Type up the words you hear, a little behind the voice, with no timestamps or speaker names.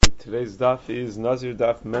Today's daf is Nazir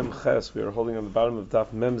daf Mem Ches. We are holding on the bottom of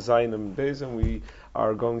daf Mem Zayin and Beis, and we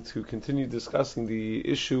are going to continue discussing the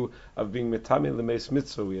issue of being Tamei the Meis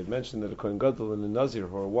Mitzvah. We had mentioned that a Kohen Gadol and a Nazir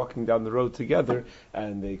who are walking down the road together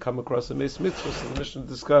and they come across a Meis Mitzvah, so the Mishnah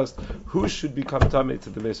discussed who should become Tamei to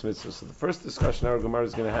the Meis Mitzvah. So the first discussion our Gemara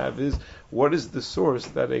is going to have is what is the source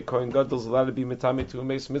that a Kohen Gadol is allowed to be Tamei to a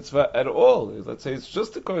Meis Mitzvah at all? Let's say it's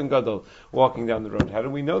just a Kohen Gadol walking down the road. How do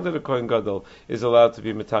we know that a Kohen Gadol is allowed to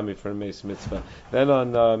be Tamei for a Meis Mitzvah? Then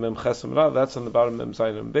on Mem Ches Amar Aleph, that's on the bottom of Mem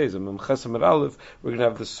Zayin and Beis. On Mem Ches Amar Aleph, we're going to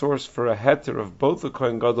have the source for a heter of both a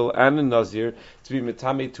Kohen Gadol and a Nazir to be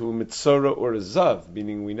Metamei to a Mitzora or a Zav,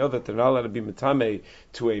 meaning we know that they're not allowed to be Metamei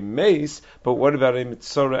to a Meis, but what about a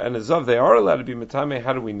Mitzora and a Zav? They are allowed to be Metamei.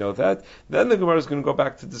 How do we know that? Then the Gemara is going to go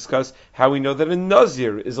back to discuss how we know that a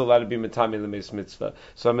Nazir is allowed to be Metamei the Meis Mitzvah.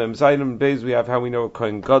 So on Mem Zayin and Beis, we have how we know a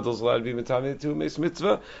Kohen Gadol is allowed to be Metamei to a Meis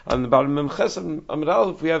Mitzvah. On the bottom of Mem Ches Amar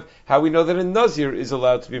Aleph, we have how we know that a Nazir is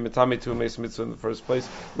allowed to be Metamei to a Meis Mitzvah in the first place,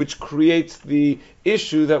 which creates the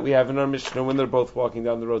issue that we have in our Mishnah when they're both walking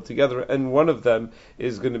down the road together, and one of them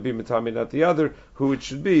is going to be Metamei, not the other, who it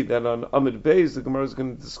should be. Then on Amid Beis, the Gemara is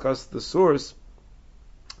going to discuss the source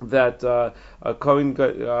that a Kohen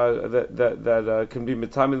that can be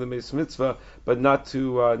Metamei the Meis Mitzvah, but not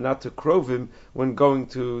to Krovim when going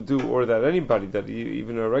to do, or that anybody, that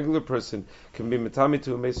even a regular person can be Metamei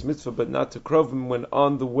to a Meis Mitzvah, but not to Krovim when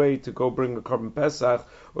on the way to go bring a Korban Pesach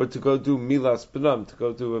or to go do Milas Benam, to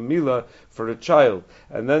go do a Milah for a child.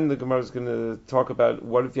 And then the Gemara is going to talk about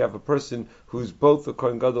what if you have a person who's both a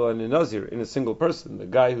Kohen Gadol and a Nazir in a single person. The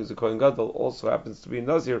guy who's a Kohen Gadol also happens to be a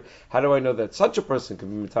Nazir. How do I know that such a person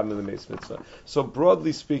can be Metamei the Meis Mitzvah? So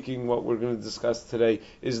broadly speaking, what we're going to discuss today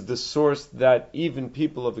is the source that even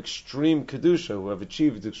people of extreme Kedusha, who have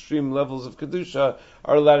achieved extreme levels of Kedusha,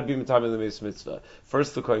 are allowed to be Metamei the Meis Mitzvah.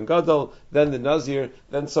 First the Kohen Gadol, then the Nazir,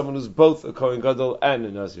 then someone who's both a Kohen Gadol and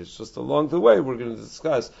a Nazir. It's just along the way we're going to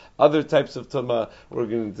discuss other types of Tumah. We're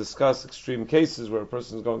going to discuss extreme cases where a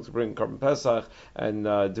person is going to bring Korban Pesach and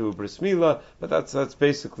do a Bris Milah, but that's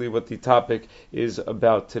basically what the topic is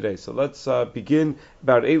about today. So let's begin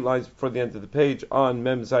about 8 lines before the end of the page on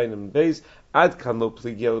Mem Zayin and Beis. Ad kan lo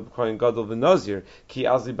pligia Kohen Gadol v'Nazir ki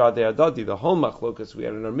azli b'adei adadi. The whole machlokas we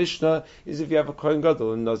had in our Mishnah is if you have a Kohen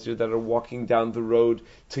Gadol and Nazir that are walking down the road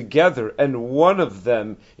together, and one of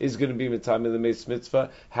them is going to be Metamei the Meis Mitzvah,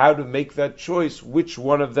 how to make that choice, which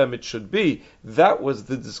one of them it should be. That was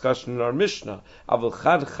the discussion in our Mishnah. Aval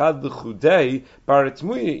chad l'chudei baret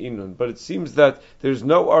muye inun. But it seems that there's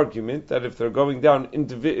no argument that if they're going down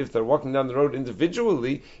if they're walking down the road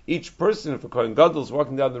individually, each person, if a Kohen Gadol is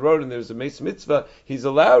walking down the road and there's a Meis Mitzvah, he's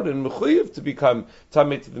allowed and mechuyev to become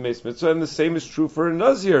Tamei to the Meis Mitzvah, and the same is true for a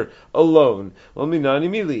Nazir alone. Well, minani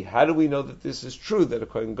mili, how do we know that this is true, that a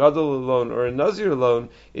Kohen Gadol alone or a Nazir alone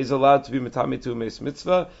is allowed to be Tamei to a Meis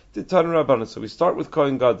Mitzvah? Titan Rabbanan. So we start with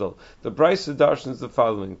Kohen Gadol. The Brisa darshan is the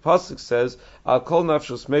following. Pasuk says, Al kol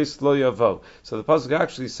nafshos meis lo yavo. So the Pasuk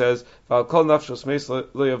actually says, Al kol nafshos meis lo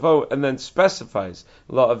yavo, and then specifies,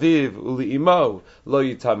 La aviv uli imo lo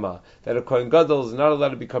yitama, that a Kohen Gadol is not allowed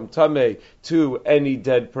to become Tamei to any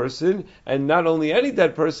dead person, and not only any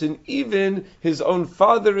dead person, even his own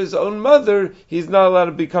father, his own mother, he's not allowed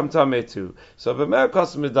to become Tamei to. So when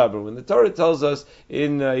the Torah tells us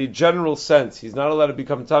in a general sense, he's not allowed to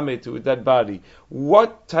become Tamei to a dead body,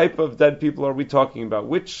 what type of dead people are we talking about?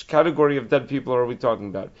 Which category of dead people are we talking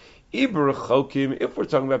about? If we're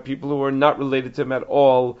talking about people who are not related to him at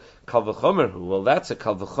all, Kal v'chomer, well, that's a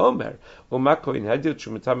Kal v'chomer. Uma kohen hediot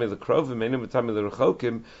shu metamei l'krovim, einu metamei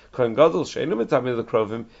l'rechokim, kohen gadol she'einu metamei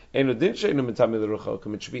l'krovim, einu din she'einu metamei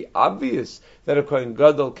l'rechokim. It should be obvious that a kohen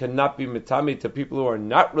gadol cannot be metamei to people who are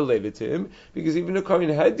not related to him, because even a kohen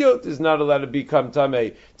hediot is not allowed to become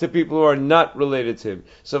tamei to people who are not related to him.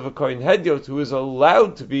 So if a kohen hediot who is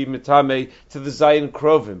allowed to be metamei to the zayin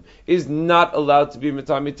krovim is not allowed to be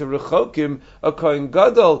metamei to rechokim, a kohen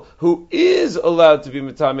gadol who is allowed to be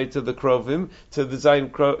metamei to the Krovim, to the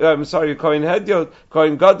Zayin Kohen Hediot,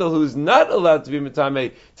 Kohen Gadol, who is not allowed to be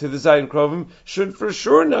Metamei to the Zayin Krovim, should for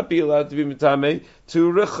sure not be allowed to be Metamei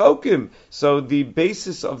to Rechokim. So the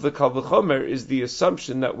basis of the Kal v'chomer is the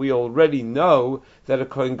assumption that we already know that a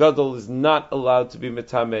Kohen Gadol is not allowed to be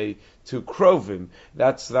Metamei to Krovim.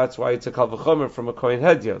 That's why it's a Kal v'chomer from a Kohen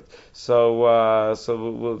Hediot. So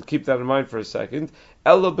we'll keep that in mind for a second.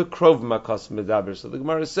 Ella bekrov makas medaber. So the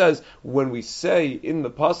Gemara says, when we say in the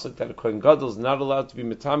pasuk that a Kohen Gadol is not allowed to be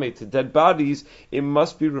metame to dead bodies, it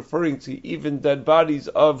must be referring to even dead bodies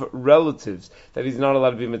of relatives that he's not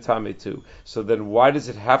allowed to be metame to. So then why does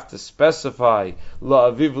it have to specify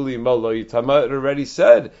la aviv l'imo lo yitama? It already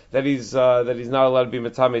said that he's not allowed to be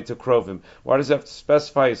metame to krovim. Why does it have to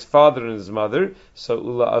specify his father and his mother? So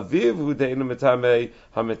la aviv hu de'enu metame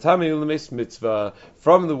hametame u'lemes mitzvah.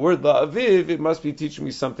 From the word la aviv, it must be teaching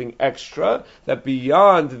me something extra, that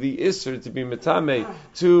beyond the isser to be metame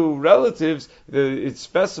to relatives, it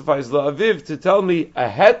specifies la aviv to tell me a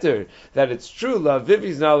heter that it's true. La aviv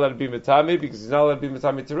he's not allowed to be metame because he's not allowed to be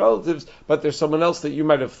metame to relatives, but there's someone else that you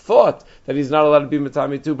might have thought that he's not allowed to be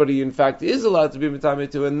metame to, but he in fact is allowed to be metame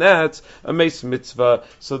to, and that's a meis mitzvah.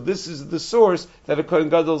 So this is the source that a Kohen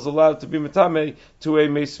Gadol is allowed to be metame to a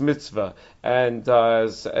meis mitzvah. And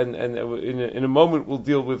in a moment we'll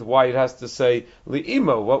deal with why it has to say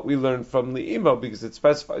li'imo, what we learn from li'imo, because it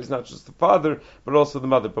specifies not just the father but also the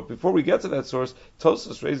mother. But before we get to that source,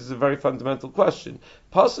 Tosfos raises a very fundamental question.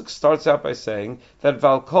 Pasuk starts out by saying that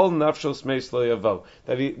Val Kol Nafshos Meis Lo Yavo,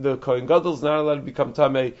 that the Kohen Gadol is not allowed to become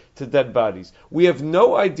Tamei to dead bodies. We have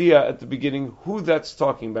no idea at the beginning who that's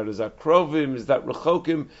talking about. Is that Krovim? Is that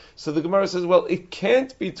Rechokim? So the Gemara says, well, it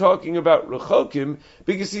can't be talking about Rechokim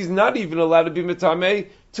because he's not even allowed to be Metamei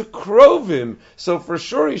to Krovim. So for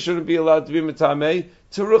sure he shouldn't be allowed to be Metamei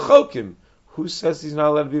to Rechokim. Who says he's not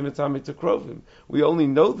allowed to be Metamei to Krovim? We only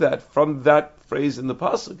know that from that phrase in the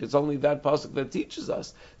pasuk. It's only that pasuk that teaches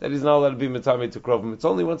us that he's not allowed to be metame to krovim. It's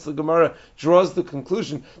only once the Gemara draws the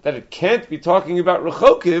conclusion that it can't be talking about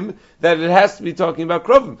rechokim that it has to be talking about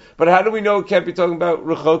krovim. But how do we know it can't be talking about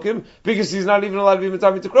rechokim? Because he's not even allowed to be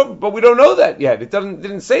metame to krovim. But we don't know that yet. It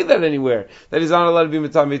didn't say that anywhere that he's not allowed to be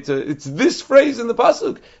metame to. It's this phrase in the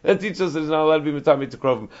pasuk that teaches us that he's not allowed to be metame to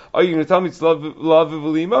krovim. Are you going to tell me it's lav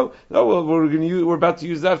v'limo? No. Well, we're about to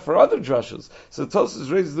use that for other drashas. So Tosfos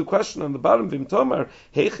raises the question on the bottom. Tomar,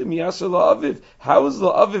 Heichim Yasser La'aviv. How is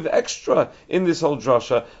La'aviv extra in this whole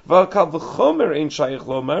drasha? V'akal v'chomer ein shayich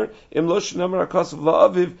lomar, im lo shenamar akasav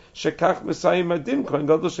La'aviv, shekach mesayim adin, kohen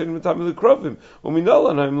gadol shein metame l'krovim,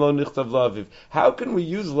 u'minol anayim lo nichtav La'aviv. How can we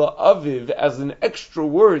use La'aviv as an extra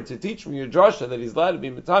word to teach me a drasha that he's allowed to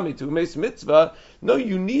be metame to a meis mitzvah? No,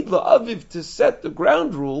 you need La'aviv to set the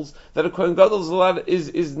ground rules that a kohen gadol is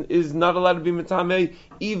not allowed to be metame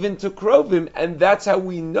even to krovim, and that's how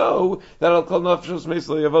we know that Al Kol Nafshos Meis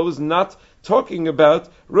Lo Yavo is not talking about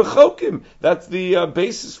rechokim. That's the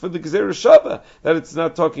basis for the Gezerah Shava, that it's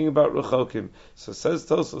not talking about rechokim. So says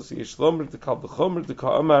Tosfos, Yishlomer de Kal V'chomer de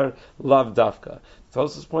Ka'amar Lav Dafka.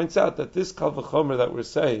 Tosfos points out that this Kal V'chomer that we're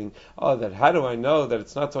saying, that how do I know that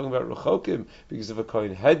it's not talking about rechokim? Because if a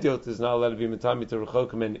Kohen Hedyot is not allowed to be metami to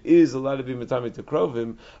rechokim and is allowed to be metami to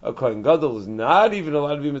krovim, a Kohen Gadol is not even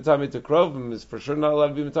allowed to be metami to krovim, is for sure not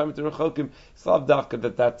allowed to be metami to rechokim. It's Lav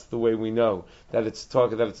Dafka that's the way we know that it's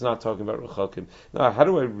not talking about rechokim. Now, how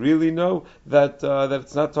do I really know that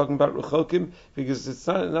it's not talking about rechokim? Because it's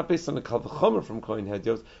not based on the Kal V'chomer from Kohen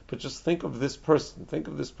Hedyot, but just think of this person. Think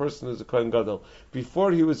of this person as a Kohen Gadol.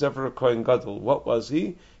 Before he was ever a Kohen Gadol, what was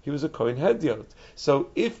he? He was a Kohen Hedyot. So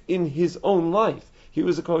if in his own life he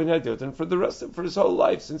was a Kohen Hedyot, and for his whole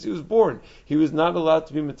life, since he was born, he was not allowed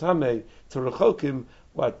to be metame to rechokim,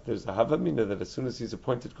 what? There's a havamina that as soon as he's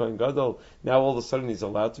appointed Kohen Gadol, now all of a sudden he's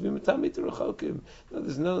allowed to be metame to rechokim. No,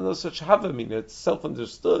 there's no such havamina. It's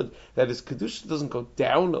self-understood that his kedusha doesn't go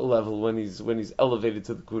down a level when he's elevated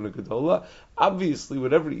to the Kuna Gedola. Obviously,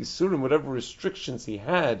 whatever isurim, whatever restrictions he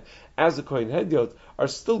had as a Kohen Hedyot are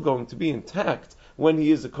still going to be intact when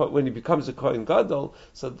he becomes a Kohen Gadol.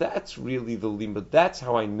 So that's really the limud. That's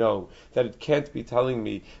how I know that it can't be telling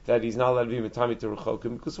me that he's not allowed to be metame to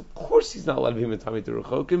rechokim, because of course he's not allowed to be metame to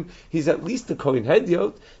rechokim. He's at least a Kohen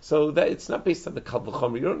Hedyot, so that it's not based on the Kal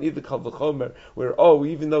V'chomer. You don't need the Kal V'chomer where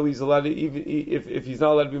even though he's allowed to, even if he's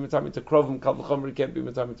not allowed to be metame to krovim, Kal V'chomer he can't be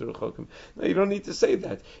metame to rechokim. No, you don't need to say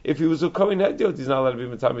that. If he was a Kohen Hedyot, he's not allowed to be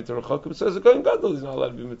metame to rechokim. So as a Kohen Gadol, he's not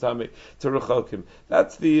allowed to be metame to rechokim.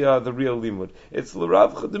 That's the real limud. It's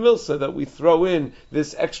l'Rav Chadamilsa that we throw in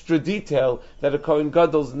this extra detail that a Kohen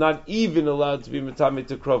Gadol is not even allowed to be metame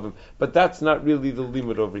to krovim, but that's not really the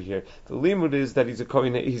limud over here. The limud is that he's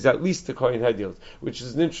at least a Kohen Hedyot, which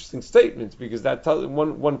is an interesting statement because that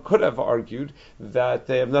one could have argued that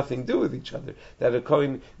they have nothing to do with each other. That a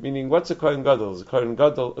Kohen, meaning what's a Kohen Gadol? Is a Kohen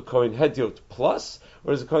Gadol a Kohen Hedyot plus?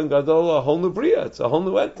 Or is a Kohen Gadol a whole new bria? It's a whole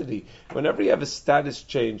new entity. Whenever you have a status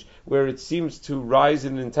change where it seems to rise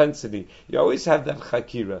in intensity, you always have have that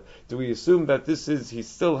chakira? Do we assume that he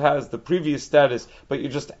still has the previous status, but you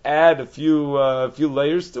just add a few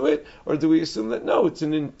layers to it, or do we assume that no, it's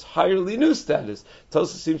an entirely new status?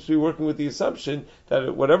 Tosa seems to be working with the assumption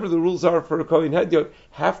that whatever the rules are for a Kohen Hedyot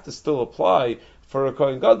have to still apply for a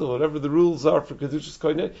Kohen Gadol. Whatever the rules are for Kedusha's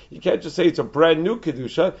Kohen Hedyot, you can't just say it's a brand new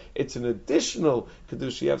Kedusha, it's an additional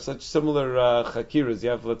Kedusha. You have such similar chakiras. You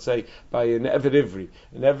have, let's say, by an Eved Ivri.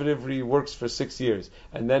 An Eved Ivri works for 6 years,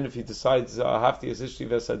 and then if he decides Hafti Asishti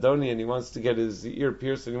Vesadoni and he wants to get his ear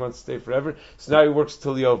pierced and he wants to stay forever, so now he works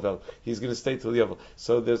till Yovel. He's going to stay till Yovel.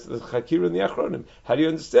 So there's the chakira in the Achronim. How do you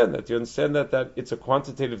understand that? Do you understand that it's a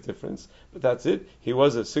quantitative difference, but that's it? He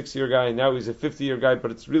was a 6-year guy, and now he's a 50-year guy,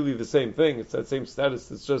 but it's really the same thing. It's that same status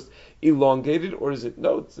that's just elongated, or is it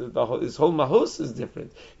no? His whole mahos is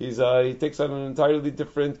different. He takes on an entirely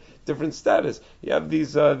different status. You have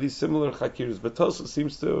these similar chakiras, but Tosa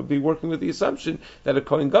seems to be working with the assumption that a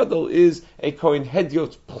Kohen Gadol is a Kohen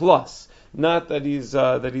Hedyot plus. Not that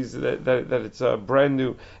that it's a brand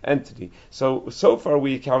new entity. So far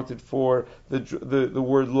we accounted for the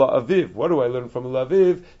word la'aviv. What do I learn from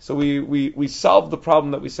la'aviv? So we solved the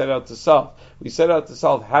problem that we set out to solve. We set out to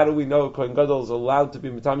solve how do we know a Kohen Gadol is allowed to be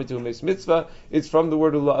mitami to a Meis Mitzvah? It's from the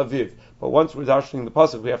word la'aviv. But once we're darshaning the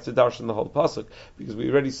pasuk, we have to darshan the whole pasuk, because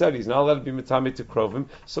we already said he's not allowed to be mitami to krovim.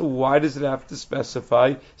 So why does it have to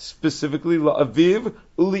specify specifically la'aviv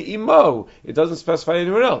uli imo? It doesn't specify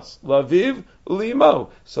anywhere else. La'aviv uli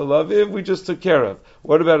imo. So la'aviv we just took care of.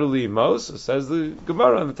 What about uli imo? So says the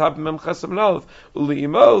Gemara on the top of Mem Chesam Aleph, uli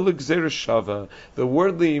imo l'gzeir shava. The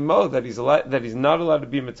word li imo that he's not allowed to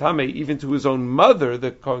be mitame even to his own mother.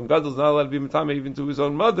 The Kohen Gadol is not allowed to be mitame even to his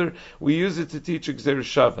own mother. We use it to teach a gzeir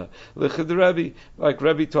shava. The Rebbe, like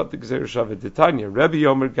Rebbe taught the Gzeir Shava Tanya. Rebbe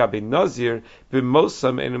Yomer Gabe Nazir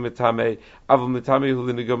b'mosam enu mitame avol mitame hu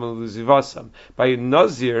l'negam l'zivasam. By a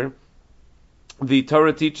Nazir, the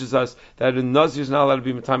Torah teaches us that a Nazir is not allowed to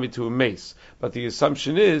be mitami to a mace, but the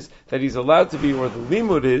assumption is that he's allowed to be, or the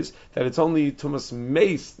limud is that it's only tumas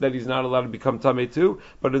mace that he's not allowed to become tamei to,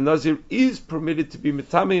 but a Nazir is permitted to be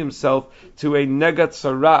mitami himself to a negat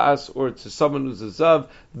sara'as or to someone who's a zav.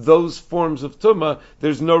 Those forms of tuma,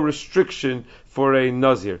 there's no restriction for a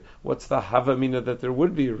Nazir. What's the havamina that there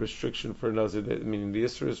would be a restriction for a Nazir? Meaning the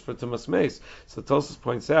Isra is for Tumas Meis. So Tosfos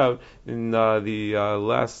points out in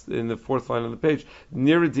the fourth line on the page,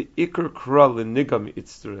 near the Iker Kral Nigam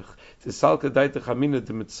Itzrich, the Salka Daita Chamina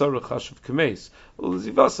de Mitzorah Chashav Kameis,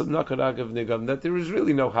 Zivasam Nakaragav Nigam, that there is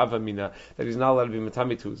really no havamina, that he's not allowed to be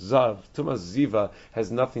Matami to Zav. Tumas Ziva has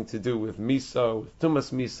nothing to do with Misa, with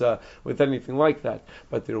Tumas Misa, with anything like that.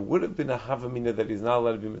 But there would have been a havamina that he's not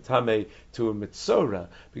allowed to be Matame to a Mitzorah,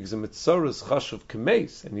 because a Mitzorah is Chashav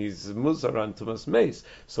Kameis, and he's Muzar on Tumas Meis.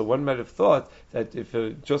 So one might have thought that if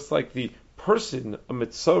just like the person, a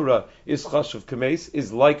Mitzorah, is Chashav Kameis,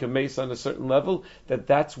 is like a mace on a certain level,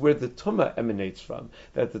 that's where the Tumah emanates from.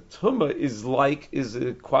 That the Tumah is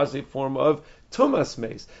a quasi form of Tumas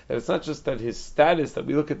Meis. That it's not just that his status, that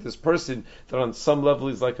we look at this person, that on some level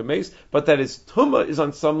he's like a mace, but that his Tumah is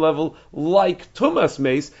on some level like Tumas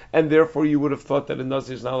Meis, and therefore you would have thought that a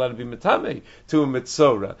Nazir is not allowed to be Metame to a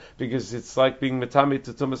Mitzorah, because it's like being Metame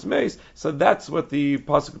to Tumas Meis. So that's what the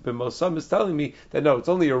Pasuk B'Mosam is telling me, that no, it's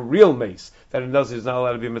only a real mace that a Nazir is not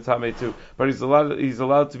allowed to be Metame to, but he's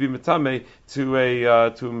allowed to be Metame to a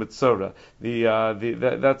Mitzorah.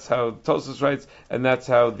 That's how Tosfos writes, and that's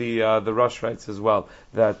how the Rosh writes as well.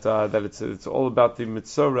 That it's all about the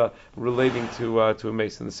Mitzorah relating to a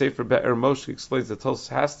mace. And the Sefer Be'er Moshe explains that Tosfos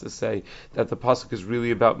has to say that the pasuk is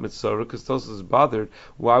really about Mitzorah, because Tosfos is bothered.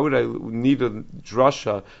 Why would I need a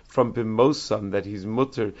drasha from B'mosam that he's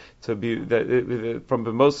mutter to be from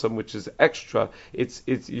B'mosam, which is extra? It's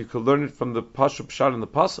you could learn it from the pasuk pshat in the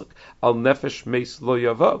pasuk. Al nefesh mace lo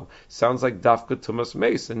yavo sounds like dafka tumas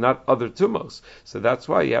mace and not other tumos. So that's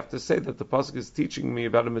why you have to say that the pasuk is teaching me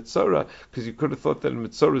about a Mitzorah, because you could have thought that a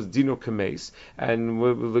Mitzorah is dino kameis, and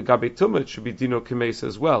the gabe tumah it should be dino kameis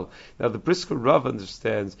as well. Now the Brisker Rav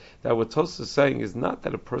understands that what Tosfos is saying is not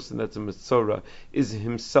that a person that's a Mitzorah is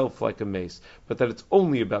himself like a mace, but that it's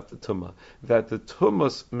only about the tumah. That the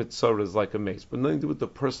tumah's Mitzorah is like a mace, but nothing to do with the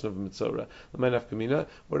person of Mitzorah.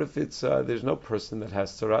 What if it's there's no person that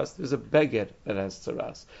has tzaras? There's a beged that has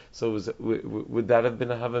tzaras. So would that have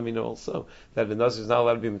been a havamina also? That the Nazir is not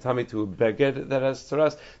allowed to be mitami to a beged that has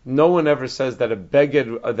tzaras? No one ever says that a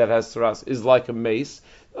beged that has tzaras is like a mace.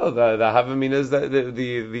 Oh, the Havamina is that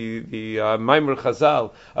the Maimer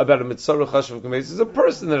Chazal about a Mitzvah Chashav Kameis is a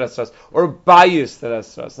person that has trust, or a bias that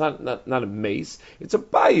has trust, not a mace. It's a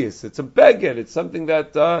bias. It's a beged. It's something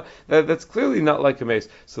that's clearly not like a mace.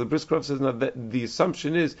 So the Bris Korov says now that the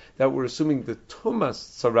assumption is that we're assuming the Tumas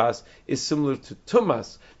Tsaras is similar to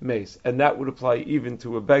Tumas mace, and that would apply even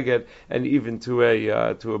to a beged and even to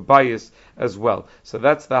a bias as well. So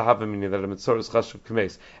that's the Havamina that a Mitzvah Chashav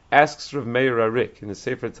Kameis. Asks Rav Meir Arik in the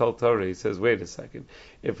Sefer Tel Torah. He says, wait a second.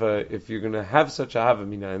 If you're going to have such a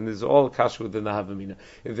Havamina, and there's all kasha within the Havamina,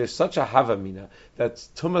 if there's such a Havamina that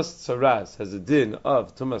Tumas Tsaras has a din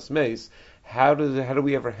of Tumas Meis, how do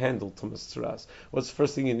we ever handle Tumas Tsaras? What's the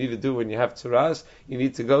first thing you need to do when you have Tsaras? You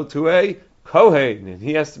need to go to a Kohen, and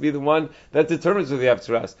he has to be the one that determines whether you have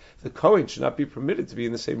tzaras. The Kohen should not be permitted to be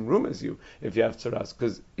in the same room as you if you have tzaras,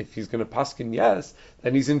 because if he's going to paskin yes,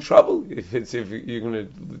 then he's in trouble. If you're going to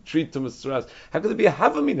treat Tumas Tzaras, how could there be a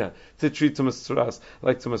Havamina to treat Tumas Tzaras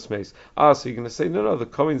like Tumas Meis? So you're going to say, no, the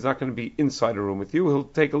Kohen's not going to be inside a room with you. He'll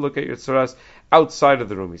take a look at your tzaras outside of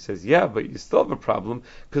the room. He says, yeah, but you still have a problem,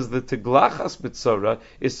 because the Teglachas Mitzorah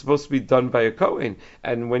is supposed to be done by a Kohen,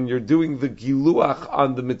 and when you're doing the Giluach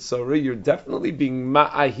on the Mitzorah, you're definitely being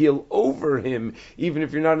ma'ahil over him, even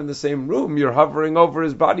if you're not in the same room. You're hovering over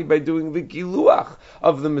his body by doing the giluach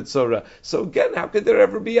of the mitzorah. So again, how could there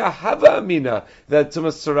ever be a hava amina that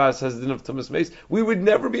Tumas Tzaras has din of Tumas Meis? We would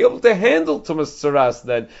never be able to handle Tumas Tzaras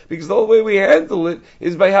then, because the only way we handle it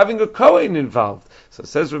is by having a Kohen involved. So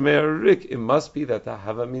says Rameir Arik, it must be that the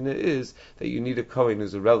Havamina is that you need a Kohen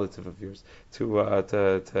who's a relative of yours to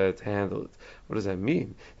handle it. What does that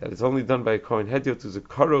mean? That it's only done by a Kohen Hediot who's a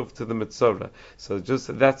karov to the Mitzorah. So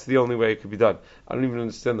just that's the only way it could be done. I don't even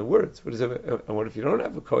understand the words. What is it? And what if you don't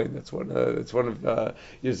have a Kohen? That's one of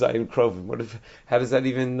your Zion Krovim. How does that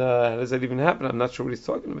even happen? I'm not sure what he's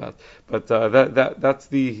talking about. But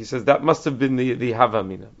he says that must have been the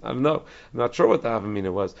Havamina. I don't know. I'm not sure what the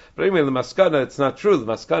Havamina was. But anyway, the Maskana, it's not true. The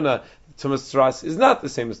Maskana, Tumas Tzaras is not the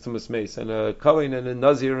same as Tumas Meis, and a Kohen and a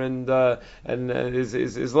Nazir and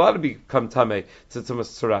is allowed to become Tamei to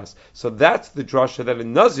Tumas Tzaras. So that's the drasha that a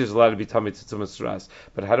Nazir is allowed to be Tamei to Tumas Tzaras.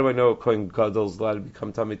 But how do I know a Kohen Gadol is allowed to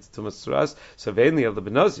become Tamei to Tumas Tzaras? So Veinli of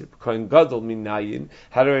the Nazir, Kohen Gadol minayin.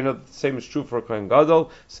 How do I know that the same is true for a Kohen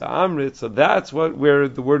Gadol? So Amrit. So that's where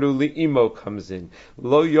the word uli'imo comes in.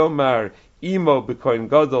 Lo Yomar. Imo b'kohen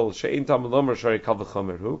gadol she'ein tam lomer shari kal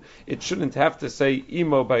v'chomer hu. It shouldn't have to say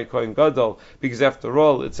imo by kohen gadol, because after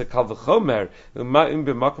all it's a kal v'chomer. Ma'im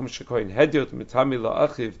b'makom she'kohen hediot mitami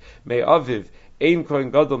la'achiv me'aviv. Ein Kohen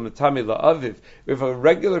Gadol Metame La'aviv. If a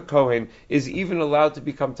regular Kohen is even allowed to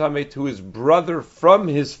become Tamei to his brother from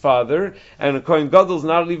his father, and a Kohen Gadol is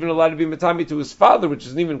not even allowed to be Metame to his father, which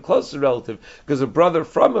is an even closer relative, because a brother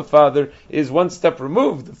from a father is one step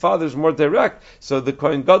removed. The father is more direct. So the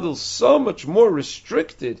Kohen Gadol is so much more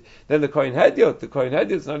restricted than the Kohen Hediot. The Kohen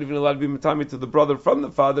Hediot is not even allowed to be Metame to the brother from the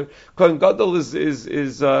father. Kohen Gadol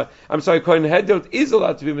Kohen Hediot is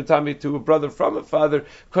allowed to be Metame to a brother from a father.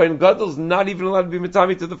 Kohen Gadol is not even allowed to be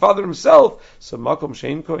mitame to the father himself. So makom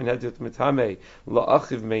shein kohen hediot mitame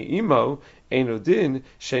la'achiv me'imo eino din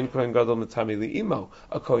shein kohen gadol mitame li'imo.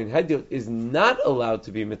 A kohen hediot is not allowed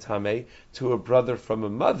to be mitame to a brother from a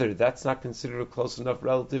mother. That's not considered a close enough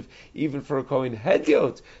relative even for a kohen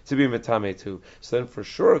hediot to be mitame to. So then for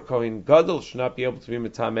sure a kohen gadol should not be able to be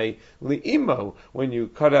mitame li'imo. When you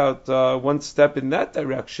cut out one step in that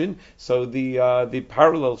direction, so the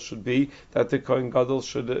parallel should be that the kohen gadol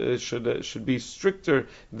should be stricter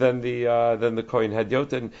than the Kohen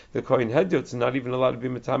Hediot, and the Kohen Hediot is not even allowed to be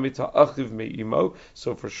mitame to achiv me'imo.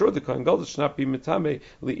 So for sure the Kohen Gadol should not be mitame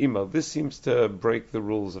li'imo. This seems to break the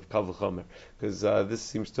rules of Kal V'chomer, because this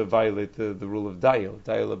seems to violate the rule of Dayo.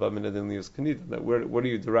 Dayo l'bamina din lios kanida. That what are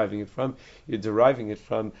you deriving it from? You're deriving it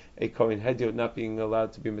from a Kohen Hediot not being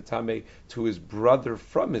allowed to be mitame to his brother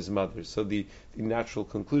from his mother. So the natural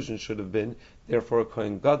conclusion should have been, therefore, a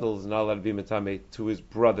Kohen Gadol is not allowed to be metame to his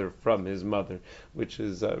brother from his mother, which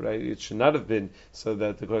is right. It should not have been so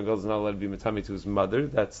that the Kohen Gadol is not allowed to be metame to his mother.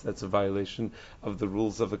 That's a violation of the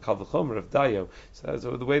rules of a Kal V'chomer of Dayo. So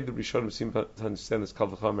the way the Rishonim seem to understand this Kal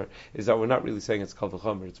V'chomer is that we're not really saying it's Kal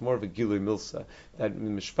V'chomer. It's more of a Gilui Milsa, that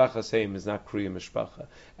Mishpacha Seim is not Kriya Mishpacha,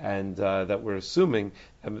 and that we're assuming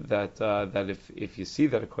that if you see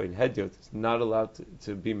that a Kohen Hediot is not allowed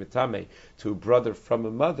to be metame to a brother from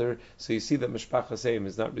a mother, so you see that Mishpacha Seim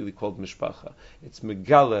is not really called Mishpacha. It's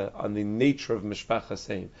Megala on the nature of Mishpacha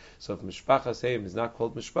Seim. So if Mishpacha Seim is not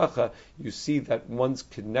called Mishpacha, you see that one's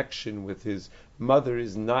connection with his mother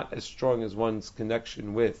is not as strong as one's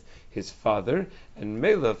connection with his father, and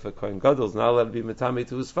Mela, if a Kohen Gadol is not allowed to be Metame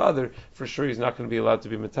to his father, for sure he's not going to be allowed to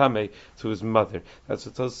be Metame to his mother. That's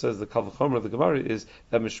what Tosfos says. The Kal V'chomer of the Gemara is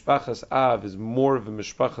that Mishpachas Av is more of a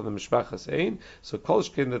Mishpacha than Mishpachas Ein. So Kol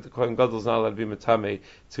Shkein that the Kohen Gadol is not allowed to be Metame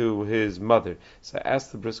to his mother. So I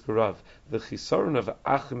asked the Brisker Rav, the Chisaron of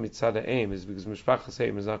Achim Mitzada Ein is because Mishpachas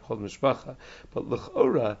Ein is not called Mishpacha, but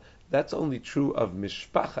L'chora, that's only true of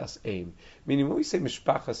Mishpachas Ein. Meaning, when we say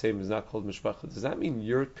Mishpachas Ein is not called Mishpacha, does that mean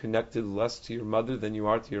you're connected less to your mother than you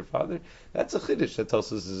are to your father? That's a chiddush that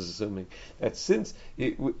Tosfos is assuming. That since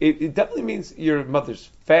it definitely means your mother's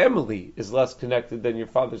family is less connected than your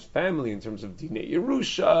father's family in terms of Dinei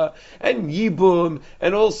Yerusha and Yibum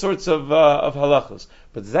and all sorts of halachos.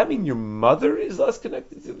 But does that mean your mother is less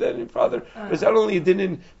connected to than your father? Or is that only a din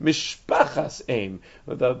in Mishpachas Ein?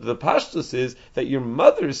 The pashtus is that your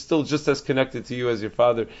mother is still just as connected to you as your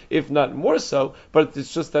father, if not more so, but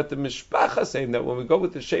it's just that the Mishpachas Ein, that when we go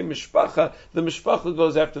with the Shem Mishpacha, the Mishpacha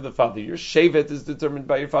goes after the father. Your Shevet is determined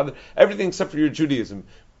by your father, everything except for your Judaism.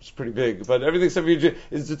 It's pretty big, but everything except for your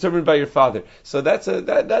is determined by your father. So that's what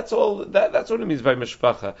it means by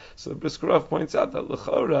mishpacha. So the Brisker Rav points out that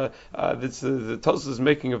l'chora, the Tosfos is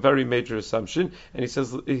making a very major assumption, and he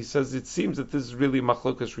says it seems that this is really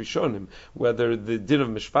machlokas rishonim, whether the din of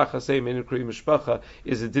mishpacha, say menukri mishpacha,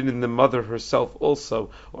 is a din in the mother herself also,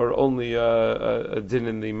 or only a din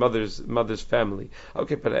in the mother's family.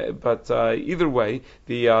 Okay, but either way,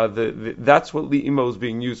 that's what li'imo is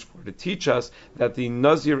being used for, to teach us that the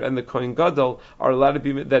Nazir and the Kohen Gadol are allowed to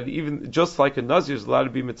be, that even just like a Nazir is allowed to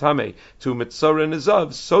be Metame to Mitzvah and a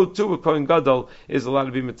Zav, so too a Kohen Gadol is allowed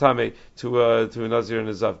to be Metame to a Nazir and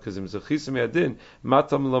a Zav, because im zechisim yadin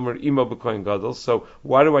matam lomer imo b'Kohen Gadol. So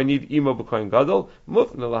why do I need imo b'Kohen Gadol?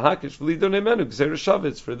 Mufna lahakish v'lido nemenu gzeir shava.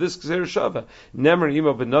 It's for this gzeir shava. Nemer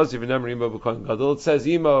imo b'Nazir v'nemer imo b'Kohen Gadol. It says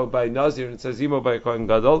imo by Nazir and it says imo by Kohen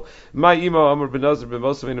Gadol. My imo amar b'Nazir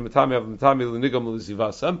b'mosavin Metame av Metame l'nigam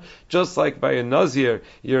l'zivasam. Just like by a Nazir,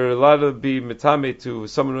 you're allowed to be metame to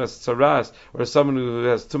someone who has tzaras or someone who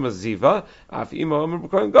has tumas ziva. Af imo amar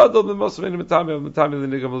b'Kohen Gadol b'mosavin Metame av Metame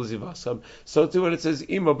l'nigam l'zivasam. So too, when it says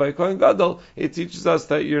imo by Kohen Gadol, it teaches us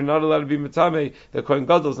that you're not allowed to be metame. The Kohen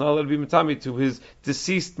Gadol is not allowed to be metame to his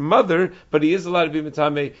deceased mother, but he is allowed to be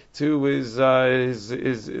metame to her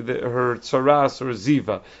tzaras or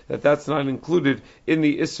ziva. That's not included in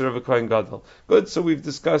the isser of a Kohen Gadol. Good. So we've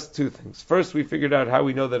discussed two things. First, we figured out how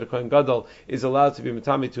we know that a Kohen Gadol is allowed to be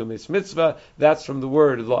metame to a Meis Mitzvah. That's from the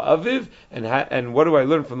word lo aviv, and what do I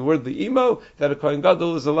learn from the word li'imo? That a Kohen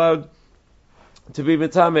Gadol is allowed to be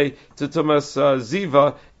metame to tumas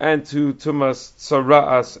ziva and to tumas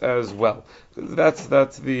tzara'as as well. That's the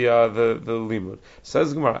limud.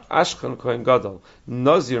 Says Gemara, Ashkan Kohen Gadol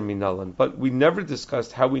Nazir minalan. But we never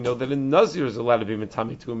discussed how we know that a Nazir is allowed to be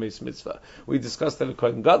metame to a Meis Mitzvah. We discussed that a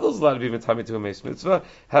Kohen Gadol is allowed to be metame to a Meis Mitzvah.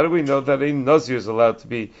 How do we know that a Nazir is allowed to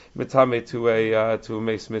be metame to a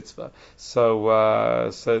Meis Mitzvah? So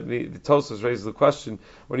the Tosfos raises the question.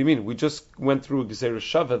 What do you mean? We just went through a Gezeira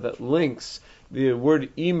Shava that links the word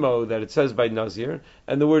imo that it says by Nazir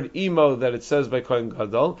and the word imo that it says by Kohen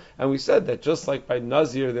Gadol, and we said that just like by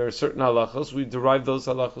Nazir there are certain halachos, we derive those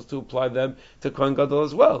halachos to apply them to Kohen Gadol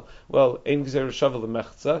as well. Well, ein Gezeira Shava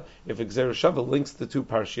lemechza, if a Gezeira Shava links the two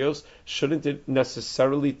parshios, shouldn't it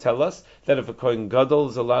necessarily tell us that if a Kohen Gadol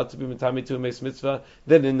is allowed to be metame to a Meis Mitzvah,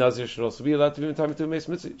 then a Nazir should also be allowed to be metame to a Meis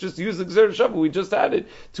Mitzvah? Just use the Gezeira Shava we just added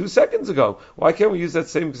 2 seconds ago. Why can't we use that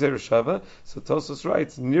same Gezeira Shava? So Tosfos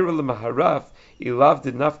writes, Nira l'maharaf ilav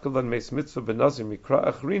did nafkalan Meis Mitzvah benazir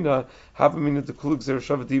mikra achrina have a minute to klug Gezeira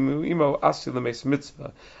Shava dimu imo asil Meis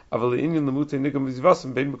Mitzvah aval inyan lemute nigam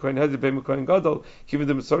v'zivasam bein b'kohen heder bein b'kohen gadol kiven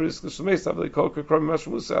the Mitzoris l'shlemeis aval kol kakram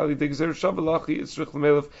mashmusa ali de Gezeira Shava lachi yitzrich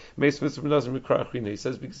l'melef Meis Mitzvah benazir mikra achrina. He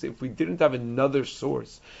says, because if we didn't have another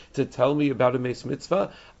source to tell me about a Meis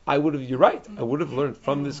Mitzvah, you're right, I would have learned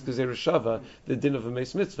from this Gezeira Shava the din of a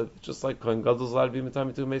Meis Mitzvah. Just like Kohen Gadol is allowed to be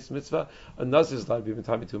metame to a Meis Mitzvah, a Nazir is allowed to be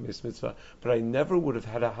metame to a Meis Mitzvah. But I never would have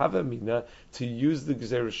had a Havamina to use the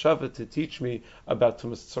Gezeira Shava to teach me about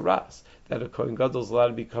Tumas Tzaras, that a Kohen Gadol is allowed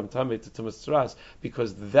to become Tamei to Tumas Tzaras,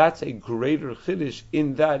 because that's a greater Chiddush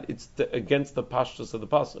in that it's against the Pashtus of the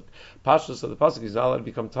Pasuk. Pashtus of the Pasuk is not allowed to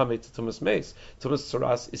become Tamei to Tumas Meis. Tumas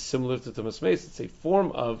Tzaras is similar to Tumas Meis. It's a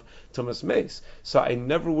form of Tumas Meis. So I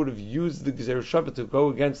never would have used the Gezeira Shava to go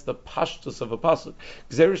against the Pashtus of a Pasuk.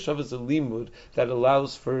 Gezeira Shava is a limud that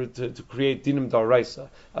allows to create Dinim Daraisa,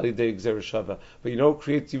 alidei Gezeira Shava. But you know what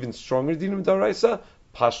creates even stronger Dinim Daraisa?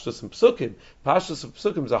 Pashtus and Psukim. Pashtus and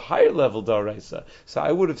Psukim is a higher level daraisa. So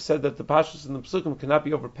I would have said that the Pashtus and the Psukim cannot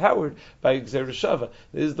be overpowered by Gzeira Shava.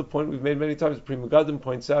 This is the point we've made many times. Pri Megadim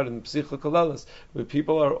points out in Psicha Kalelas, where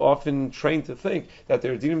people are often trained to think that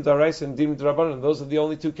there are dinim daraisa and dinim darabanan, and those are the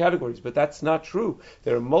only two categories. But that's not true.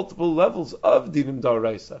 There are multiple levels of dinim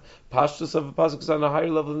daraisa. Pashtus of a pasuk is on a higher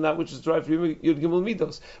level than that which is derived from Yud Gimel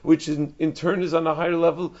Midos, which in turn is on a higher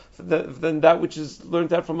level than that which is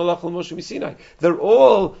learned out from Malach Moshe Misinai. They're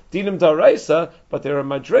all dinim daraisa, but there are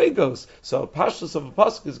madregos. So pashtus of a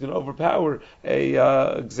pasuk is going to overpower a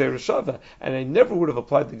Gzeira Shava, and I never would have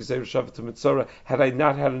applied the Gzeira Shava to Mitzorah had I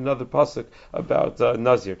not had another pasuk about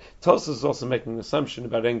Nazir. Tosas is also making an assumption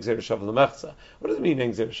about En Gzeira Shava L'Mechza. What does it mean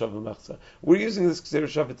En Gzeira Shava L'Mechza? We're using this Gzeira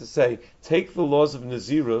Shava to say, take the laws of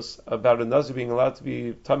Nazirus about a Nazir being allowed to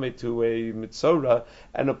be Tamei to a Mitzorah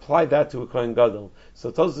and apply that to a Kohen Gadol.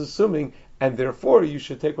 So Tosas is assuming, and therefore you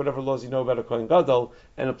should take whatever laws you know about a Kohen Gadol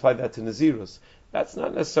and apply that to Nazirus. That's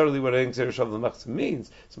not necessarily what Ein Gzeira Shava L'Mechza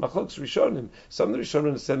means. It's Machlokes Rishonim. Some of the Rishonim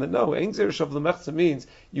understand that no, Ein Gzeira Shava L'Mechza means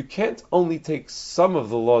you can't only take some of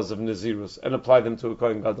the laws of Nazirus and apply them to a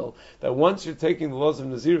Kohen Gadol. That once you're taking the laws of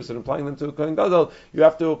Nazirus and applying them to a Kohen Gadol, you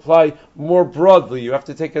have to apply more broadly. You have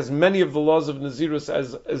to take as many of the laws of Nazirus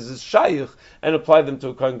as is Shaykh and apply them to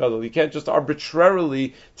a Kohen Gadol. You can't just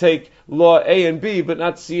arbitrarily take law A and B but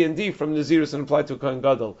not C and D from Nazirus and apply to a Kohen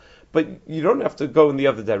Gadol. But you don't have to go in the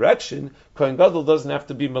other direction. Kohen Gadol doesn't have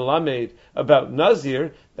to be melamed about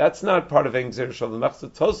Nazir. That's not part of En Gzeira Shava L'Mechza.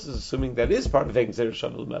 Tosas is assuming that is part of En Gzeira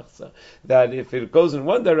Shava L'Mechza. That if it goes in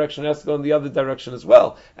one direction, it has to go in the other direction as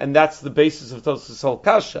well. And that's the basis of Tosas' whole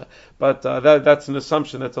kasha. But that's an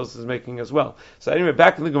assumption that Tosas is making as well. So anyway,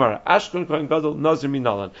 back in the Gemara. Ashkon Kohen Gadol Nazir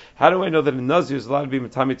Minalan. How do I know that a Nazir is allowed to be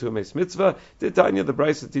Matami to a Meis Mitzvah? Titania, the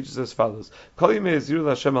Brisa teaches as follows. Kol Yimei Azir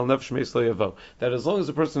L'Hashem Al Nefesh Meis Lo Yavo. That as long as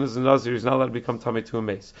a person is a Nazir, he's not allowed to become Tamei to a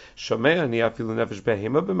Meis. Shomei Ani Afilu Nefesh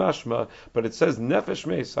Behema B'mashma. But it says Nefesh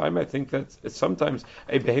Meis. So I might think that sometimes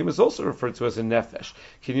a behema is also referred to as a nefesh.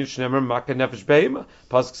 Kinyan shnemer maka nefesh behema.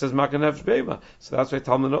 Pasuk says maka nefesh behema. So that's why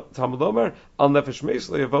Talmud Omer al nefesh meis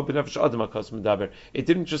le'yavo b'nefesh adam hakas medaber. It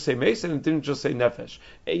didn't just say meis and it didn't just say nefesh.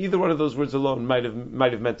 Either one of those words alone might have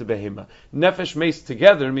meant a behema. Nefesh meis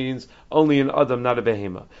together means only an adam, not a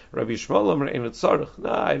behema. Rabbi Yishmael Omer einut tzarich.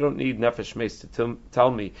 No, I don't need nefesh meis to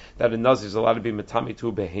tell me that a nazir is allowed to be matami to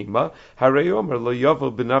a behema. Harei Omer lo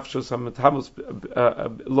yavo b'nafshos hamatamos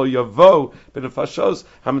lo yavo b'nefashos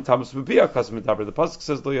hamatamus b'biyah kas medaber. The pasuk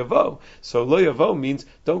says lo yavo, so lo yavo means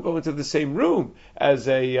don't go into the same room as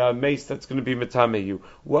a mace that's going to be metame you.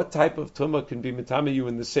 What type of tumah can be metame you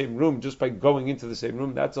in the same room just by going into the same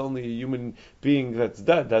room? That's only a human being that's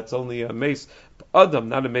dead. That's only a mace adam,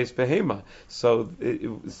 not a mace behema. So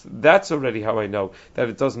that's already how I know that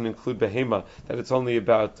it doesn't include behema, that it's only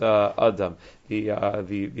about adam. The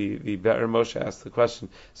Be'er Moshe asked the question,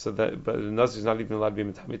 so that but a nazir is not even allowed to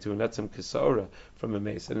be metame to a netzem kisora from a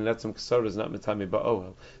mace, and a netzem kisora is not metame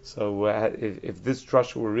ba'ohel. So if this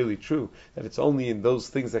drasha were really true, that it's only in those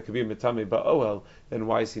things that could be metame ba'ohel, then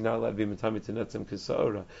why is he not allowed to be metame to netzem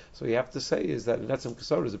kisora? So you have to say is that a netzem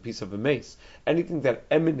kisora is a piece of a mace. Anything that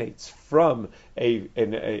emanates from an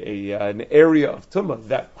area of tumah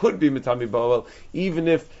that could be metame ba'ohel, even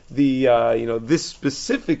if the this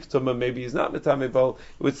specific tumah maybe is not metame ba'ohel,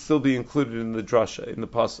 it would still be included in the drasha, in the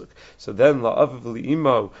pasuk. So then la'aviv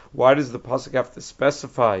li'imo, why does the pasuk have to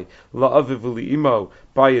specify la'aviv li'imo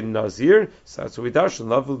by a nazir? So that's what we darshan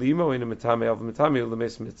la'aviv li'imo in a metame av metame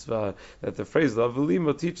u'lemes mitzvah. That the phrase la'aviv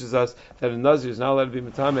li'imo teaches us that a nazir is not allowed to be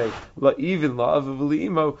metame even la'aviv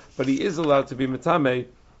li'imo, but he is allowed to be metame.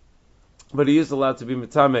 But he is allowed to be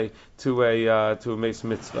metame to a meis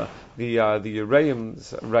mitzvah. The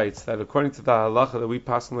Yereim writes that according to the halacha that we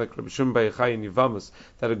pass on like Rabbi Shimon Bar Yochai and Yivamus,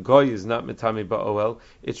 that a goy is not metame ba'oel,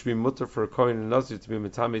 it should be mutter for a Kohen and Nazir to be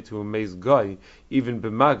metame to a meis goy, even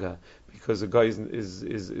b'maga, because a guy is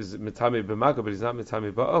metame b'maga, but he's not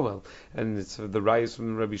metame ba'oel. And it's the rise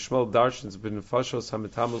from Rabbi Shmuel Darshan's b'nefashos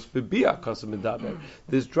hametamos b'biyah kasam medaber.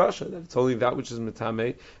 This drasha that it's only that which is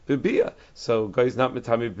metame b'biyah. So guy is not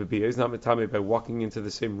metame b'biyah. He's not metame by walking into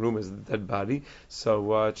the same room as the dead body.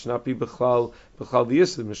 So it should not be b'chlal the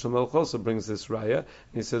Yisud. Mishnah Melech also brings this raya, and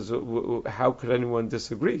he says, how could anyone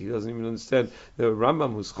disagree? He doesn't even understand the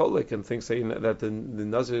Rambam who's cholek and thinks that the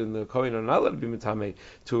Nazir and the Kohen are not allowed to be metame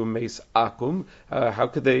to a meis akum. How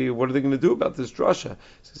could they? What are they going to do about this drasha?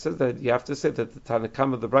 So he says that you have to say that the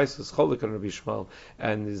Tanakam of the Bryce is cholek on Rabbi Shmuel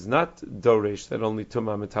and is not doresh that only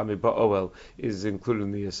tuma metame ba'oel is included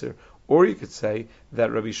in the Yisur. Or you could say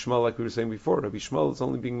that Rabbi Shmuel, like we were saying before, Rabbi Shmuel is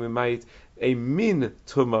only being memayit a min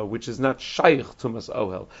tuma, which is not shaykh tumas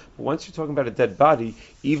ohel. But once you're talking about a dead body,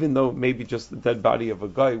 even though maybe just the dead body of a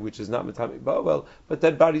guy, which is not Matami Ba'oel, but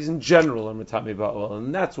dead bodies in general are Matami Ba'oel,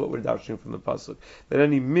 and that's what we're dashing from the pasuk. That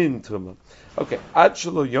any min tuma. Okay, Ad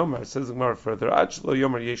Shelo Yomar, says the Gemara further, Ad Shelo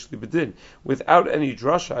Yomar Yeshli Bedin. Without any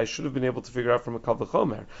drasha, I should have been able to figure out from a Kal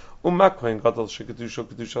V'chomer. Kohen Gadol Shekadusha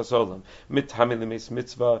Kedusha Solam. Mitami L'meis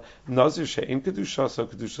Mitzvah. Nazir She'in Kedusha So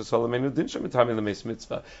Kedusha Solam Enu Din She'mitami L'meis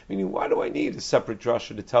Mitzvah. Meaning, why do I need a separate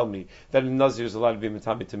drasha to tell me that a Nazir is allowed to be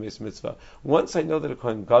Mitami to Meis Mitzvah? Once I know that a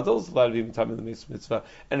Kohen Gadol is allowed to be Mitami L'meis Mitzvah,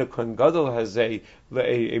 and a Kohen Gadol has a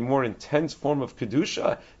more intense form of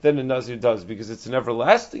Kedusha than a Nazir does, because it's an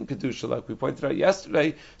everlasting Kedusha, like we pointed out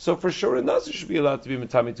yesterday, so for sure a Nazir should be allowed to be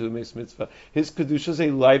Mitami to a Meis Mitzvah. His Kedusha is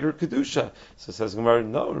a lighter Kedusha. So says Gemara,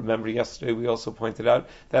 no, remember yesterday we also pointed out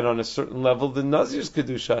that on a certain level the Nazir's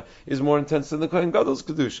Kedusha is more intense than the Kohen Gadol's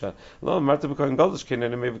Kedusha.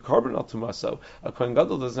 A Kohen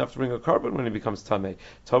Gadol doesn't have to bring a carbon when he becomes Tamei.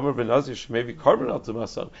 Tomer ben Nazir maybe carbon al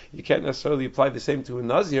tumaso. You can't necessarily apply the same to a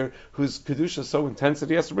Nazir whose Kedusha is so intense that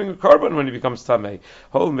he has to bring a carbon when he becomes Tamei.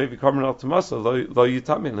 Maybe carbon al tumaso, lo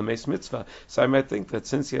yitame l'meis mitzvah. So I might think that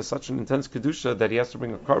since he has such an intense Kedusha that he has to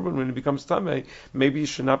bring a carbon when he becomes Tamei, maybe he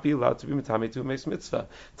should not be allowed to be Matame to a Meis Mitzvah.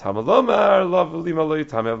 Tamalomar, love lima lo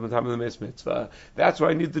yitame Matame to Meis Mitzvah. That's why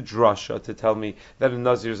I need the drasha to tell me that a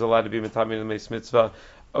Nazir is allowed to be Matame to Meis Mitzvah.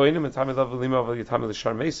 But how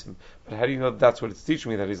do you know that's what it's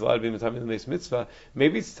teaching me, that he's allowed to be Matami the Meis Mitzvah?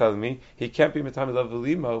 Maybe it's telling me he can't be Matami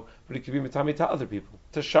Lavalimo, but he could be Matami to other people,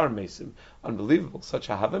 to Shar Mesim. Unbelievable, such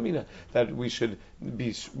a Havamina, that we should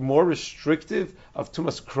be more restrictive of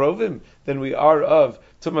Tumas Krovim than we are of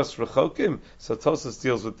Tumas Rechokim. So Tosas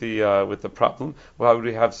deals with the problem. Why would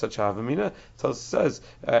we have such a Havamina? Tosas says,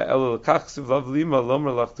 El Kachsiv Lavalima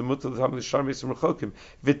Lomer Lach Temuta L'Tam Shar Mesim Rechokim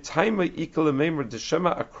V'Taima Ikal Meimer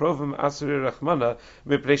Deshema Akrovim Asuri Rachmana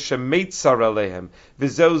Mipnei Shemeitzar Alehem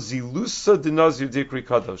V'Zeu Zilusa D'Nazir Dikri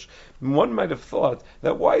Kadosh. One might have thought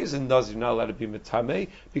that why is a Nazir not allowed to be Metame?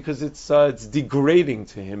 Because it's degrading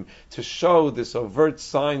to him to show this overt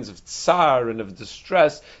signs of tsar and of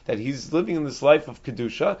distress that he's living in this life of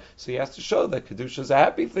Kedusha, so he has to show that Kedusha is a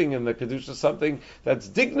happy thing and that Kedusha is something that's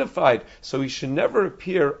dignified, so he should never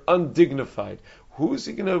appear undignified. Where is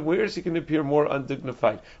he going to appear more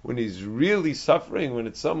undignified? When he's really suffering, when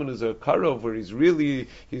it's someone who's a karov, where he's really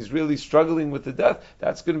struggling with the death,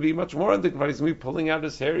 that's going to be much more undignified. He's going to be pulling out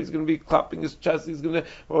his hair, he's going to be clapping his chest, he's going to,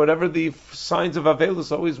 or whatever the signs of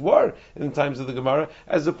Avelus always were in the times of the Gemara,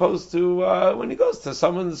 as opposed to when he goes to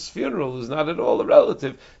someone's funeral who's not at all a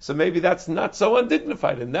relative. So maybe that's not so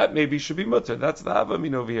undignified, and that maybe should be mutter. That's the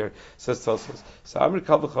Havamin over here, says Tosfos. So Amr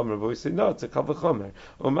Kal V'chomer, but we say no, it's a Kal V'chomer.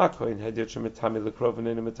 Kohen Hedyot Shemitami L'Kroven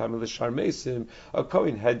and Mitami L'Shar Mesim. A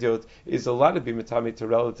Kohen Hedyot is allowed to be Mitami to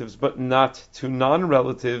relatives, but not to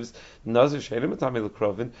non-relatives. Nazir Sheina Mitami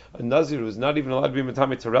L'Kroven, a Nazir who is not even allowed to be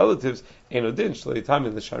Mitami to relatives, Enodin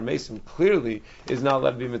Shleitami L'Shar Mesim, clearly is not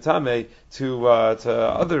allowed to be Mitami to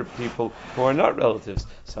other people who are not relatives.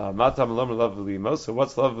 So Matam Lomer Love V'Limo. So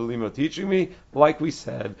what's Love V'Limo teaching me? Like we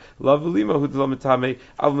said, Love V'Limo Hu D'Lo Mitami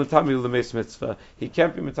Al Mitami L'Meis Mitzvah. He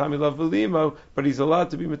can't be Mitami Love V'Limo, but he's allowed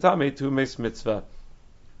to be Mitami to a Meis Mitzvah.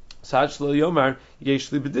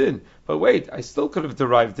 But wait, I still could have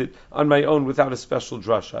derived it on my own without a special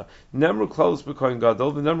drasha. Nemru Klaus b'Kohen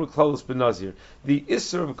Gadol, the Nemru Klaus b'Nazir. The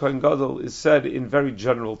Isser of Kohen Gadol is said in very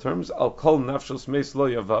general terms, Al Kol Nafshos Meis Lo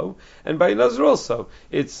Yavo, and by Nazir also,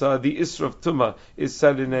 it's the Isser of Tuma is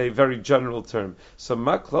said in a very general term. So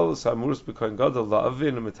Ma Klaus Amurus b'Kohen Gadol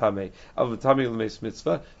la'avin u'metamei, al metamei l'meis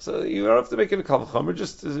mitzvah. So you don't have to make it a Kal V'chomer,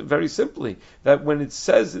 just very simply, that when it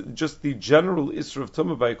says just the general Isser of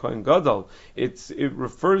Tuma by Kohen Gadol, it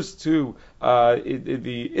refers to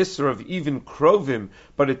the Isser of even Krovim,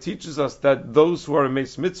 but it teaches us that those who are a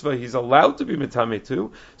Meis Mitzvah, he's allowed to be Mitame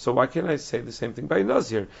too. So why can't I say the same thing by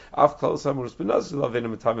Nazir?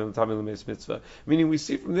 Meaning we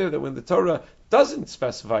see from there that when the Torah doesn't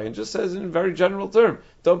specify and just says in a very general term,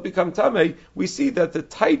 don't become Tamei, we see that the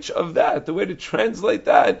taich of that, the way to translate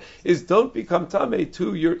that, is don't become Tamei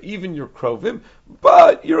to your Krovim,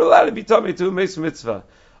 but you're allowed to be Tamei to a Meis Mitzvah.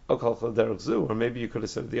 Or maybe you could have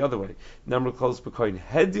said it the other way. Namru Kolos b'Kohen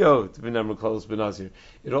Hedyot v'Namru Kolos b'Nazir.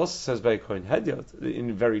 It also says by Kohen Hedyot in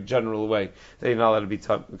a very general way that you're not allowed to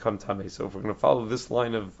become Tamei. So if we're going to follow this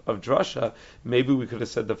line of drasha, maybe we could have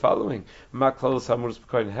said the following: Ma Kolos Hamurus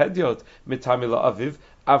b'Kohen Hedyot mitami la'aviv.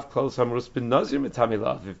 Av Kolos Hamurus b'Nazir mitami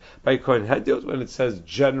la'aviv. By Kohen Hedyot, when it says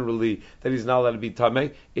generally that he's not allowed to be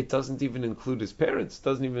Tamei, it doesn't even include his parents,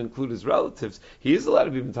 doesn't even include his relatives. He is allowed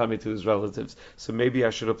to be Tamei to his relatives. So maybe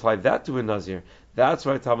I should apply that to a Nazir. That's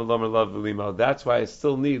why Tamei Lomer Lav V'Limo. That's why I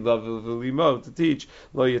still need Lav V'Limo to teach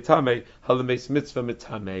Lo Yatame Halameis Mitzvah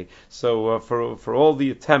Mitame. So for all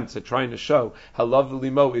the attempts at trying to show how Lav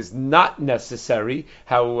V'Limo is not necessary,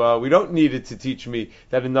 how we don't need it to teach me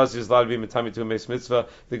that a Nazir is allowed to be Mitame to a Meis Mitzvah,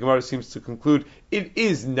 the Gemara seems to conclude it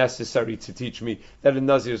is necessary to teach me that a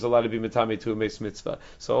Nazir is allowed to be Mitame to a Meis Mitzvah.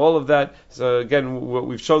 So all of that, so again, what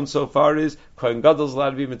we've shown so far is Kohen Gadol is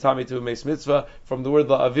allowed to be Mitame to a Meis Mitzvah from the word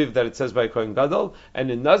La'aviv that it says by Kohen Gadol,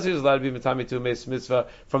 and a Nazir is allowed to be Mitame to a Meis Mitzvah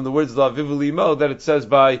from the words La'aviv Limo that it says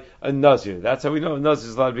by a Nazir. That's how we know a Nazir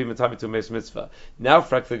is allowed to be Mitame to a Meis Mitzvah. Now,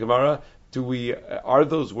 frak the Gemara, are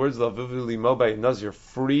those words La'aviv Limo by a Nazir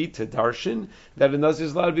free to darshan that a Nazir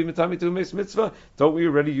is allowed to be Mitame to a Meis Mitzvah? Don't we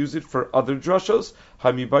already use it for other drashos?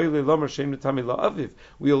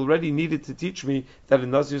 We already needed to teach me that a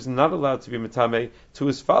Nazir is not allowed to be Mitame to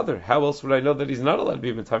his father. How else would I know that he's not allowed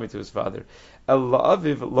to be Mitame to his father?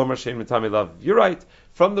 You're right.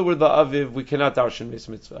 From the word la'aviv, we cannot darshan Meis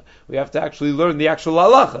Mitzvah. We have to actually learn the actual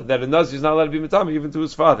halacha that a Nazir is not allowed to be Mitame even to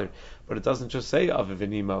his father. But it doesn't just say aviv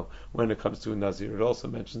and imo when it comes to a Nazir. It also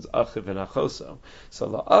mentions achiv and achoso. So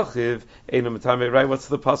la'achiv eino Mitame. Right? What's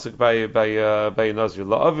the pasuk by a Nazir?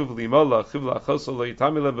 La'aviv limo la'achiv la'achoso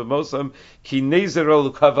lo'yitame le b'mosam ki nezero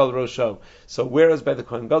l'kaval rosho. So whereas by the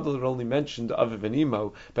Kohen Gadol it only mentioned aviv and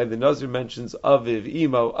imo, by the Nazir mentions aviv,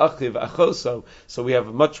 imo, achiv, achoso. So we have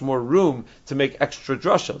much more room to make extra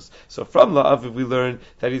drashos. So from la'aviv we learn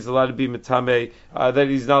that he's allowed to be mitame, that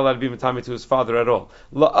he's not allowed to be mitame to his father at all.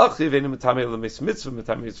 La'achiv ain't mitame l'meis mitzvah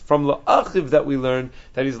mitame. It's from la'achiv that we learn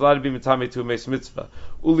that he's allowed to be mitame to a meis mitzvah.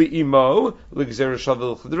 Uli imo l'gzer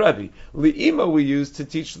shava l'chadrebi. Li'imo we use to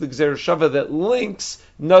teach the gzer shava that links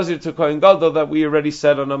Nazir to Kohen Gadol that we already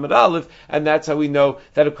said on Amud Aleph, and that's how we know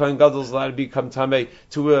that a Kohen Gadol is allowed to become Tamei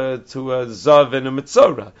to a Zav and a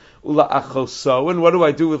Metzora. Ula achoso, and what do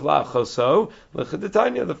I do with la achoso?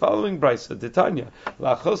 L'chadetanya, the following brisa, detanya.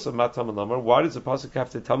 La achoso matam lamar. Why does the pasuk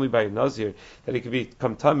have to tell me by a Nazir that he can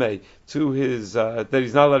become Tamei to his, that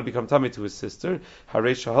he's not allowed to become Tamei to his sister?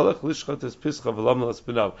 Harei shahalach lishchot es pischa v'lam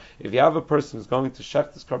l'spino. If you have a person who's going to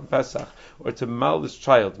shech this Korban Pesach, or to mal this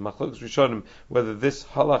child, machlokes rishonim, whether this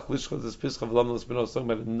halach lishchot es pischa v'lam l'spino is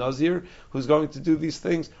talking about a Nazir who's going to do these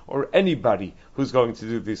things, or anybody who's going to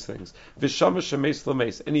do these things. V'shama shemeis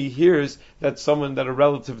l'meis, and he hears that a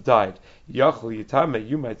relative died. Yachol yitame,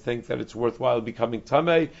 you might think that it's worthwhile becoming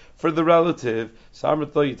tamei for the relative.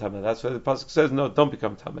 Samrat lo yitame. That's why the pasuk says, no, don't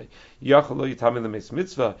become tamei. Yachol lo yitame l'meis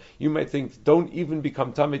mitzvah. You might think, don't even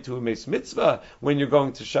become tamei to a meis mitzvah when you're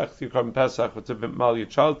going to shech your Korban Pesach or to mal your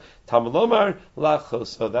child. Tamalomar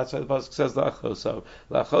lachoso. That's why the pasuk says lachoso.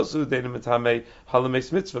 Lachoso deina mitame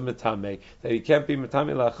halameis mitzvah mitame. That he can't be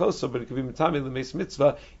mitame lachoso, but it could be mitame l'meis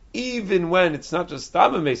mitzvah. Even when it's not just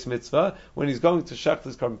Tamei Meis Mitzvah, when he's going to Shech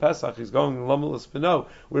this Korban Pesach, he's going Lomelis Beno,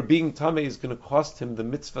 where being Tamei is going to cost him the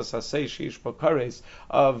Mitzvah Sasei Sheish Bokares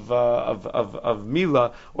of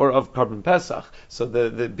Mila or of Korban Pesach. So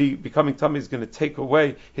becoming Tamei is going to take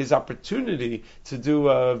away his opportunity to do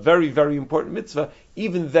a very, very important Mitzvah.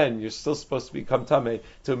 Even then, you're still supposed to become Tamei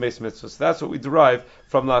to a Meis Mitzvah. So that's what we derive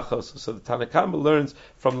from La'achoso. So the Tanakama learns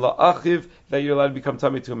from La'achiv that you're allowed to become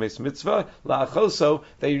Tamei to a Meis Mitzvah. La'achoso,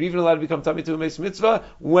 that you're even allowed to become Tamei to a Meis Mitzvah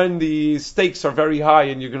when the stakes are very high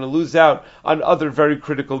and you're going to lose out on other very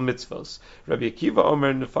critical mitzvahs. Rabbi Akiva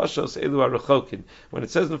Omer Nefashos Elu Arechokin. When it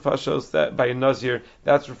says Nefashos that by a Nazir,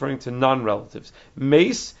 that's referring to non-relatives.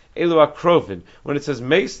 Meis Elu Akrovin. When it says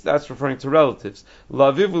Meis, that's referring to relatives.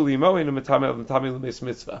 Lavivu Limo inu Mitame l'meis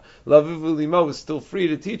mitzvah. Lavivu Limo is still free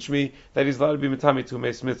to teach me that he's allowed to be Mitame to a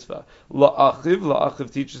meis mitzvah.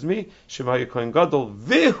 La'achiv teaches me Shemaya Kohen Gadol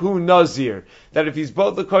Vihu Nazir. That if he's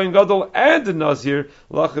both a Kohen Gadol and a Nazir,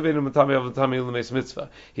 La'achiv inu Mitame l'meis mitzvah.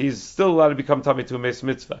 He's still allowed to become Tamei to a meis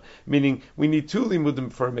mitzvah. Meaning, we need two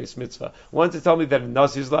limudim for a meis mitzvah. One to tell me that a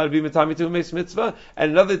Nazir is allowed to be Mitame to a meis mitzvah,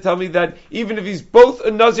 and another to tell me that even if he's both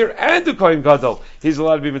a Nazir and a Kohen Gadol, he's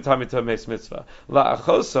allowed to be mitame to a meis mitzvah.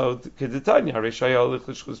 La'achoso kedetanya reshaya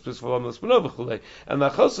lichlish pisvalam l'spino v'chulei. And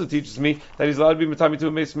la'achoso teaches me that he's allowed to be mitame to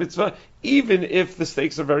a meis mitzvah, even if the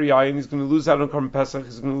stakes are very high and he's going to lose out on Korban Pesach,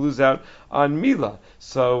 he's going to lose out on Mila.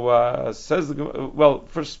 So says the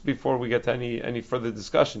first before we get to any further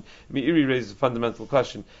discussion, Meiri raises a fundamental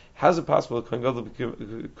question. How's it possible that Kohen Gadol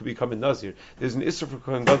could become a Nazir? There's an issur for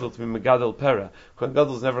Kohen Gadol to be Megadol Pera. Kohen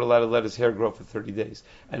Gadol is never allowed to let his hair grow for 30 days.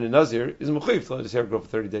 And a Nazir is mechuyev to let his hair grow for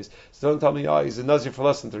 30 days. So don't tell me, he's a Nazir for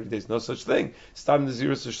less than 30 days. No such thing. Stam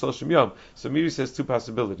Nazirus Shloshim Yom. So Miri says two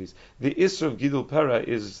possibilities. The issur of Gidul Pera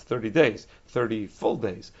is 30 days, 30 full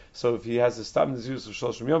days. So if he has a Stam Nazirus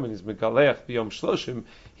Shloshim Yom and he's Megaleach B'Yom Shloshim,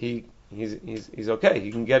 he he's okay.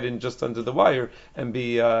 He can get in just under the wire and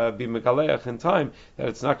be megaleach in time, that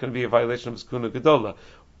it's not going to be a violation of his kuna gedola.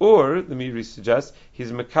 Or the Meiri suggests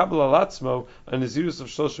he's mekabel alatzmo a nazirus of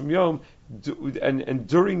shloshim yom, and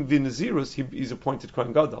during the nazirus he's appointed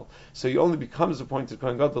Kohen Gadol. So he only becomes appointed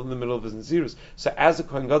Kohen Gadol in the middle of his nazirus. So as a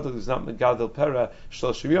Kohen Gadol who's not megadol pera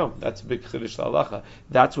shloshim yom, that's a big chiddush halacha.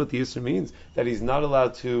 That's what the Yisr means, that he's not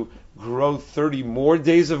allowed to grow 30 more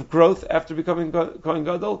days of growth after becoming Kohen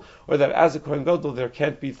Gadol, or that as a Kohen Gadol there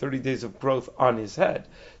can't be 30 days of growth on his head.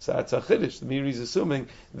 So that's a chiddush. The Meiri is assuming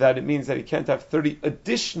that it means that he can't have 30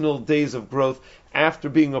 additional days of growth after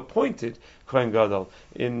being appointed Kohen Gadol.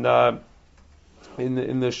 In the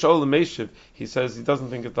Sholem Meshiv, he says he doesn't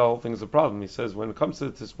think that the whole thing is a problem. He says when it comes to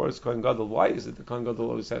the Tisporis Kohen Gadol, why is it the Kohen Gadol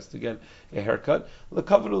always has to get a haircut? The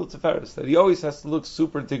Kavod Tiferes, that he always has to look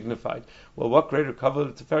super dignified. Well, what greater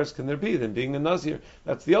Kavod Tiferes can there be than being a Nazir?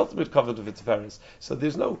 That's the ultimate Kavod Tiferes. So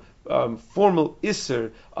there's no formal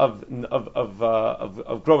isser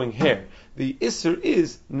of growing hair. The isser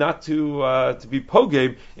is not to be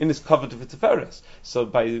pogame in his Kavod Tiferes. So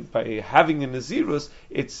by having a Nazirus,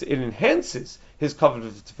 it enhances his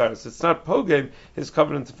covenant of Tiferes. It's not pogame his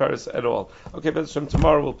covenant of Tiferes at all. Okay, but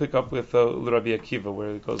tomorrow we'll pick up with Rabbi Akiva,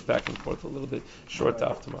 where it goes back and forth a little bit. Short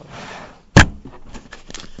after tomorrow.